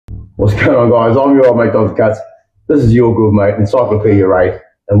What's going on, guys? I'm your old mate, Dr. Cuts. This is your good mate, Encyclopedia Ray,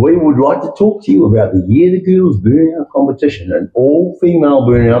 and we would like to talk to you about the Year the Girls Burnout Competition, an all-female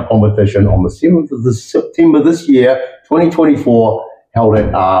burnout competition on the 7th of September this year, 2024, held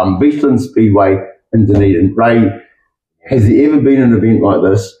at Beachland Speedway in Dunedin. Ray, has there ever been an event like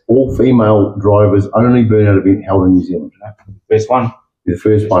this, all-female drivers only burnout event held in New Zealand? First one. The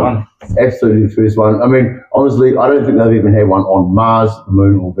first one. Absolutely the first one. I mean, honestly, I don't think they've even had one on Mars, the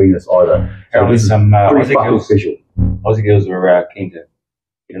Moon, or Venus either. Apparently some pretty fucking special. Aussie girls were keen to get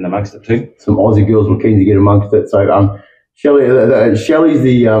in amongst it too. Some Aussie girls were keen to get amongst it. So, Shelly's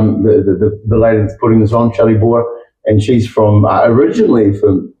the lady that's putting this on, Shelly Boer, and she's from originally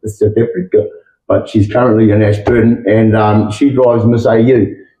from South Africa, but she's currently in Ashburton, and she drives Miss AU.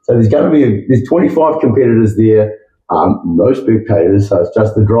 So there's going to be there's 25 competitors there. No spectators, so it's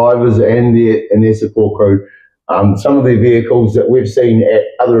just the drivers and their support crew. Some of their vehicles that we've seen at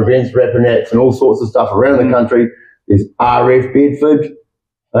other events, Rapinats and all sorts of stuff around the country. There's RF Bedford,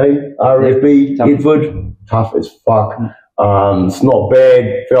 RFB Bedford, tough as fuck. It's not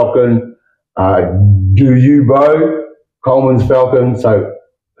bad. Falcon, Duubo, Coleman's Falcon. So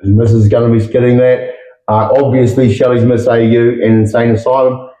Mrs. is going to be skidding that. Obviously, Shelley's Miss AU and Insane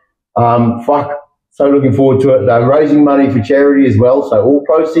Asylum. So looking forward to it. They're raising money for charity as well. So all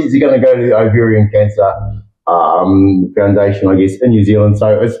proceeds are going to go to the Ovarian Cancer Foundation, I guess, in New Zealand.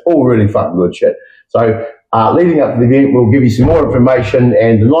 So it's all really fucking good shit. So leading up to the event, we'll give you some more information.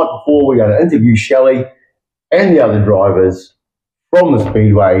 And the night before, we're going to interview Shelly and the other drivers from the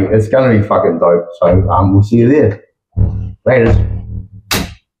Speedway. It's going to be fucking dope. So we'll see you there. Later.